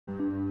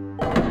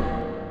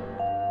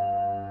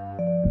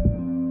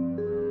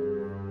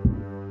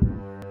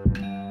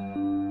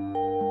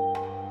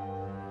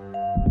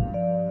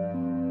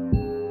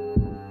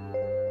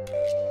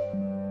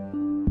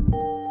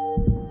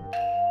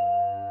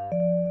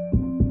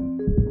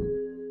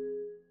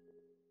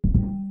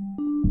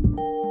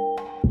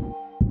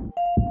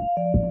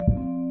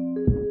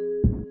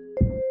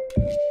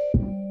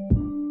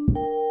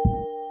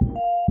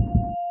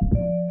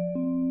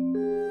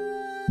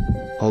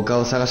他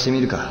を探して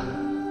みるか。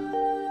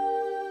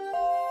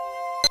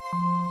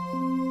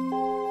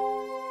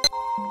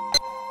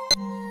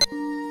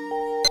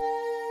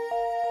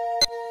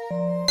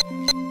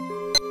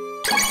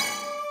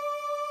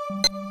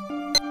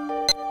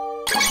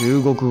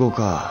中国語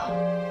か。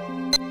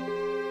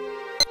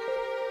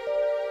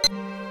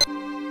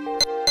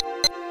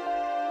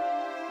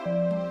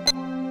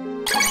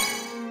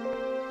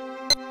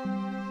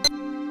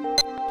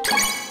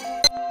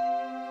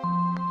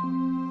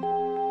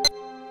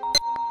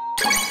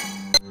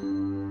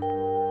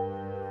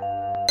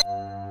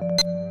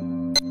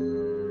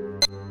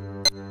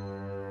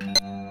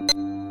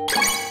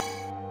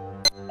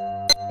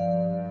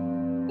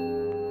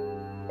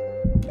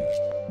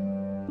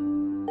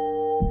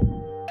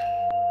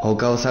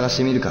他を探し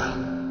てみるか。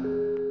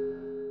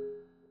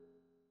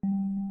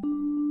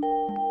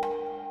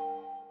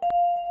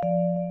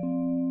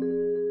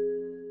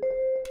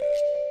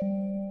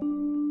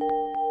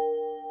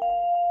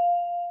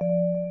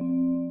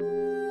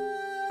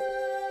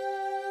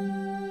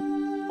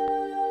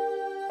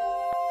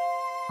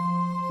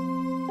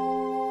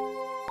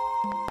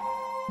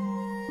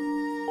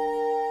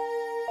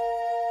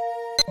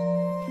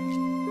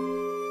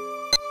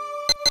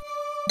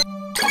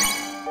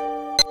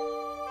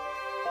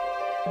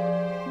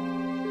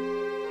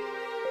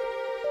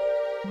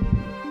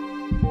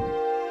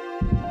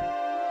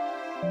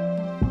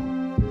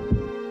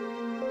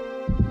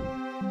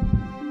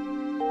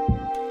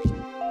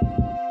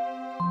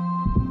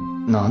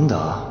なん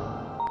だ、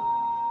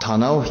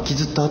棚を引き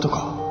ずった跡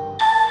か。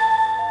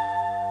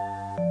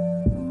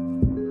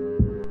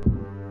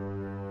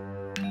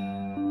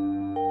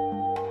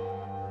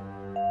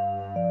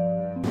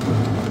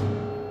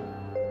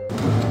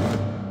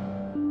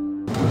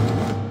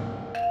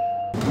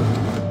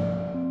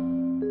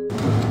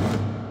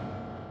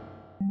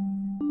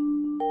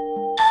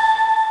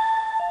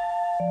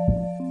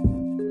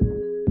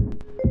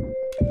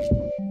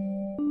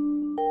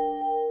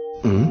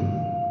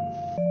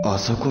あ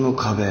そこの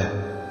壁、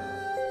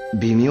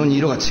微妙に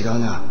色が違う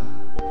な。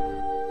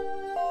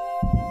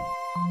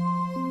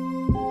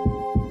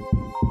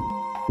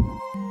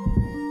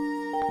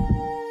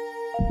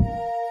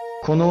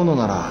この斧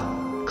なら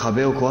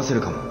壁を壊せ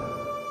るかも。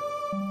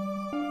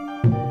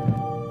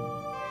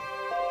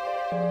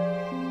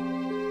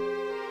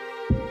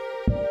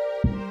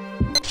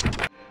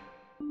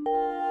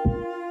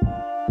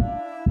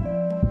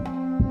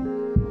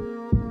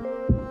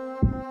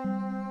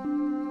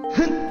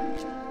ふっ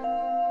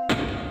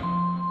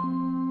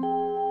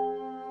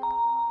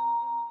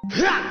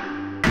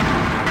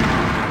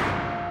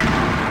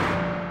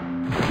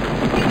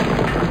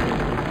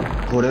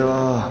これ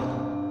は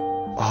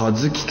葉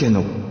月家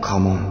の家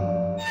紋。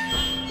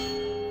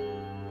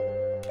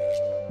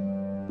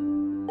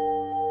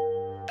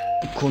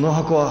この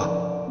箱は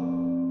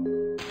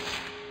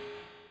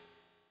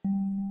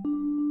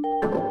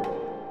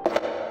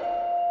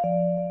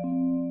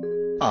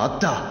あっ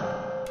た。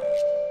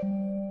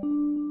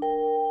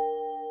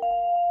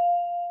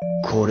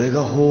これ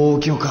が鳳凰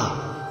鏡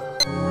か。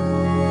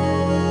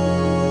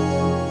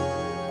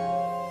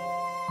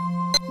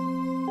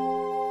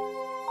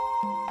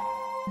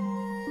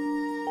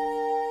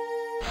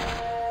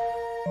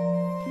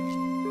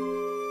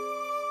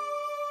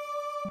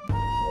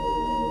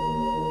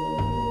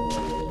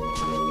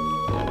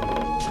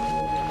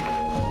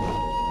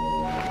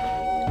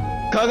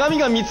鏡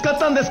が見つかっ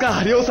たんです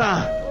か、りょう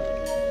さん。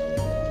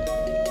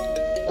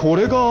こ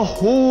れが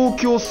鳳凰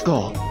鏡っす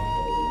か。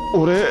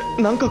俺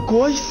なんか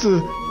怖いっす。引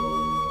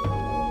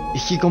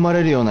き込ま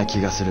れるような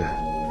気がする。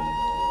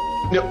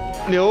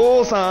り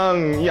ょうさ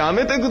ん、や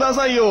めてくだ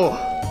さいよ。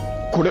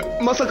これ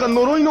まさか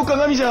呪いの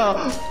鏡じゃ。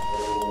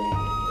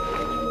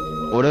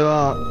俺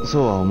はそ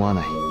うは思わ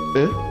ない。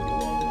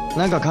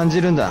なんか感じ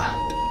るんだ。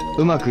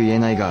うまく言え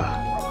ないが。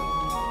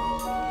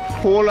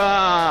ほ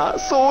ら、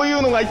そうい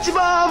うのが一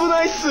番危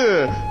ないっ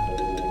す。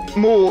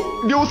も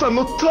うりょうさん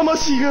の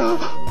魂が。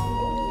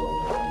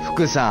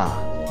福さ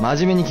ん、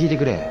真面目に聞いて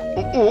くれ。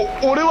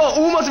俺は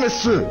大真面目っ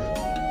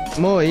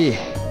す。もういい。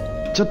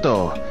ちょっ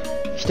と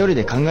一人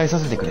で考えさ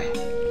せてくれ。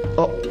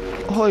あ、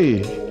は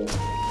い。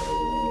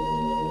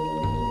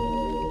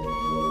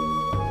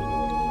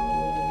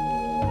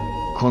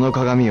この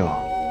鏡を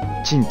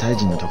陳大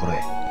臣のところ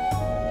へ。